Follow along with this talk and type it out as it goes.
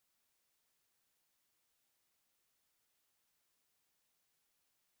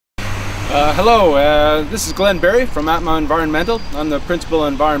Hello, this is Glenn Berry from Atma Environmental. I'm the Principal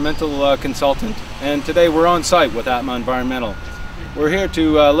Environmental Consultant, and today we're on site with Atma Environmental. We're here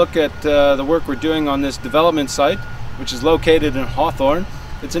to look at the work we're doing on this development site, which is located in Hawthorne.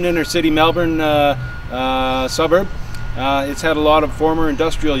 It's an inner city Melbourne suburb. It's had a lot of former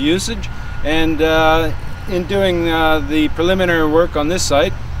industrial usage, and in doing the preliminary work on this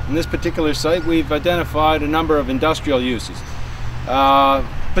site, in this particular site, we've identified a number of industrial uses.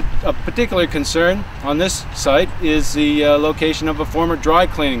 But a particular concern on this site is the location of a former dry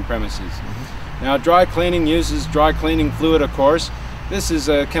cleaning premises. Now, dry cleaning uses dry cleaning fluid, of course. This is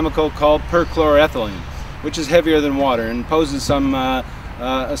a chemical called perchloroethylene, which is heavier than water and poses some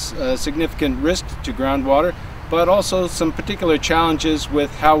significant risk to groundwater, but also some particular challenges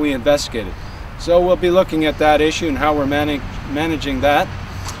with how we investigate it. So we'll be looking at that issue and how we're managing that.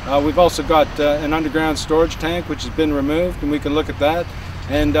 We've also got an underground storage tank which has been removed, and we can look at that,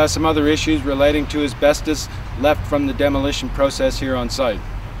 and some other issues relating to asbestos left from the demolition process here on site.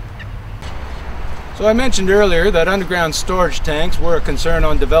 So I mentioned earlier that underground storage tanks were a concern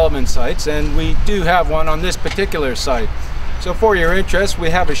on development sites, and we do have one on this particular site. So for your interest,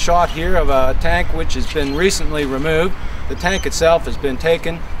 we have a shot here of a tank which has been recently removed. The tank itself has been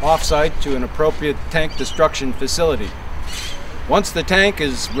taken off-site to an appropriate tank destruction facility. Once the tank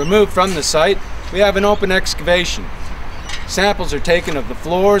is removed from the site, we have an open excavation. Samples are taken of the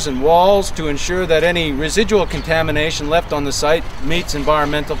floors and walls to ensure that any residual contamination left on the site meets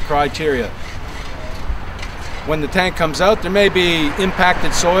environmental criteria. When the tank comes out, there may be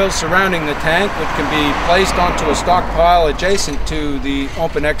impacted soil surrounding the tank, which can be placed onto a stockpile adjacent to the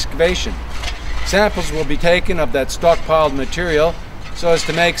open excavation. Samples will be taken of that stockpiled material so as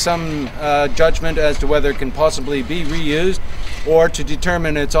to make some judgment as to whether it can possibly be reused or to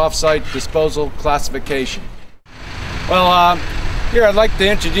determine its off-site disposal classification. Well, here I'd like to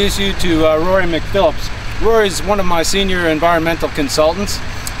introduce you to Rory McPhillips. Rory's one of my senior environmental consultants.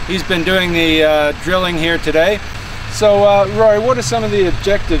 He's been doing the drilling here today. So, Rory, what are some of the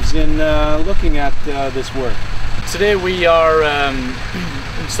objectives in looking at this work? Today we are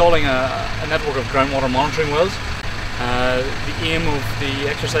installing a network of groundwater monitoring wells. The aim of the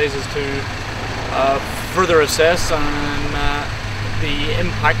exercise is to further assess the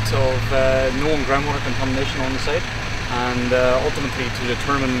impact of known groundwater contamination on the site, and ultimately to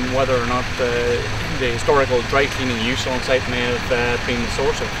determine whether or not the historical dry cleaning use on site may have been the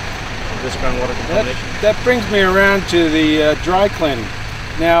source of this groundwater contamination. That brings me around to the dry cleaning.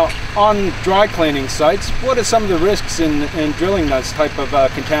 Now, on dry cleaning sites, what are some of the risks in drilling those type of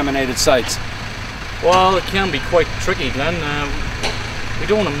contaminated sites? Well, it can be quite tricky, Glenn. We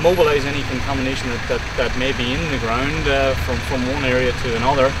don't want to mobilise any contamination that may be in the ground from one area to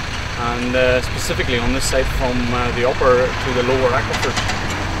another, and specifically on this site from the upper to the lower aquifer.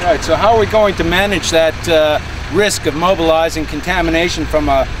 Right, so how are we going to manage that risk of mobilizing contamination from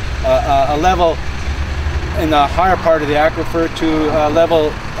a level in the higher part of the aquifer to a level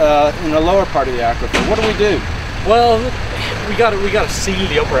in the lower part of the aquifer? What do we do? Well, we got to seal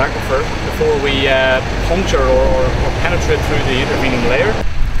the upper aquifer before we puncture or penetrate through the intervening layer.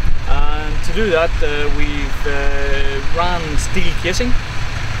 And to do that, we've ran steel casing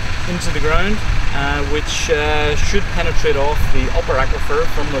into the ground, which should penetrate off the upper aquifer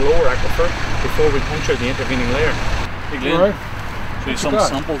from the lower aquifer before we puncture the intervening layer. Right. So some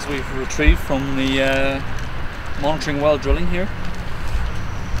samples we've retrieved from the monitoring well drilling here.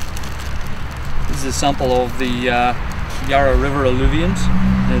 This is a sample of the Yarra River alluviums.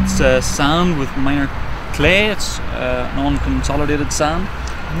 It's sand with minor clay. It's non-consolidated sand.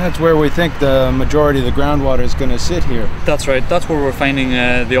 And that's where we think the majority of the groundwater is going to sit here. That's right. That's where we're finding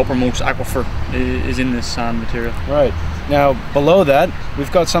the uppermost aquifer is in this sand material. Right. Now, below that,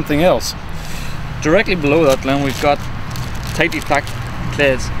 we've got something else. Directly below that, Glenn, we've got tightly packed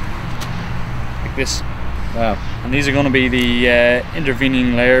clays, like this. Wow. And these are going to be the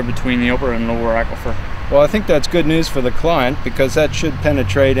intervening layer between the upper and lower aquifer. Well, I think that's good news for the client, because that should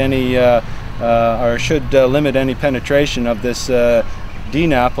penetrate any, or should limit any penetration of this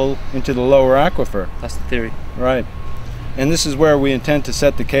DNAPL into the lower aquifer. That's the theory. Right. And this is where we intend to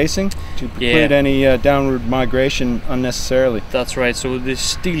set the casing to preclude any downward migration unnecessarily. That's right. So this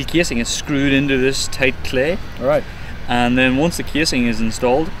steel casing is screwed into this tight clay. All right. And then once the casing is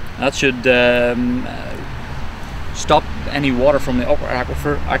installed, that should stop any water from the upper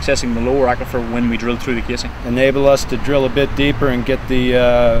aquifer accessing the lower aquifer when we drill through the casing. Enable us to drill a bit deeper and get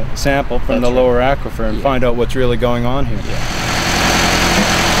the sample from the lower aquifer and find out what's really going on here. Yeah.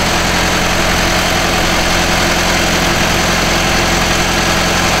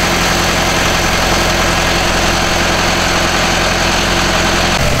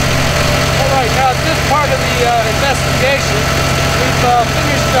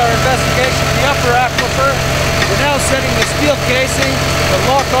 to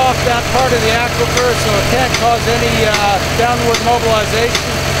lock off that part of the aquifer so it can't cause any downward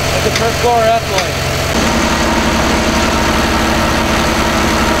mobilization of the perchloroethylene.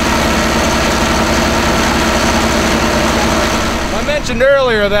 I mentioned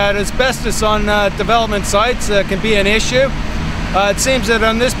earlier that asbestos on development sites can be an issue. It seems that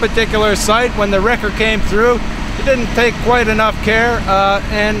on this particular site, when the wrecker came through, it didn't take quite enough care,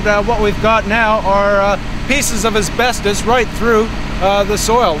 and what we've got now are pieces of asbestos right through the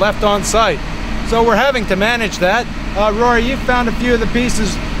soil left on site. So we're having to manage that. Rory, you found a few of the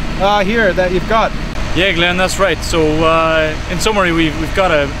pieces here that you've got. Yeah, Glenn, that's right. So in summary, we've got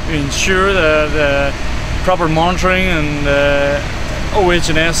to ensure the proper monitoring and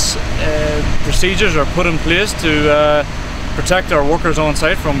OH&S procedures are put in place to protect our workers on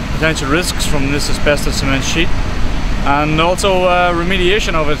site from potential risks from this asbestos cement sheet, and also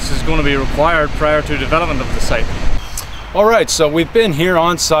remediation of it is going to be required prior to development of the site. Alright, so we've been here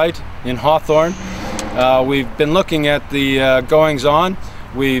on site in Hawthorne. We've been looking at the goings on.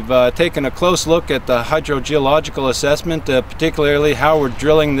 We've taken a close look at the hydrogeological assessment, particularly how we're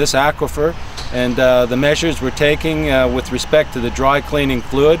drilling this aquifer and the measures we're taking with respect to the dry cleaning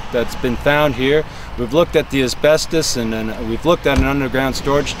fluid that's been found here. We've looked at the asbestos, and we've looked at an underground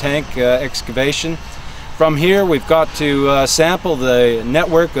storage tank excavation. From here we've got to sample the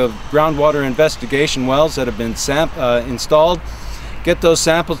network of groundwater investigation wells that have been installed, get those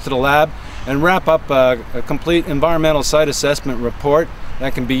samples to the lab, and wrap up a complete environmental site assessment report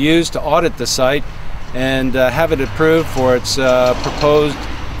that can be used to audit the site and have it approved for its proposed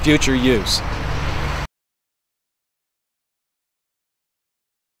future use.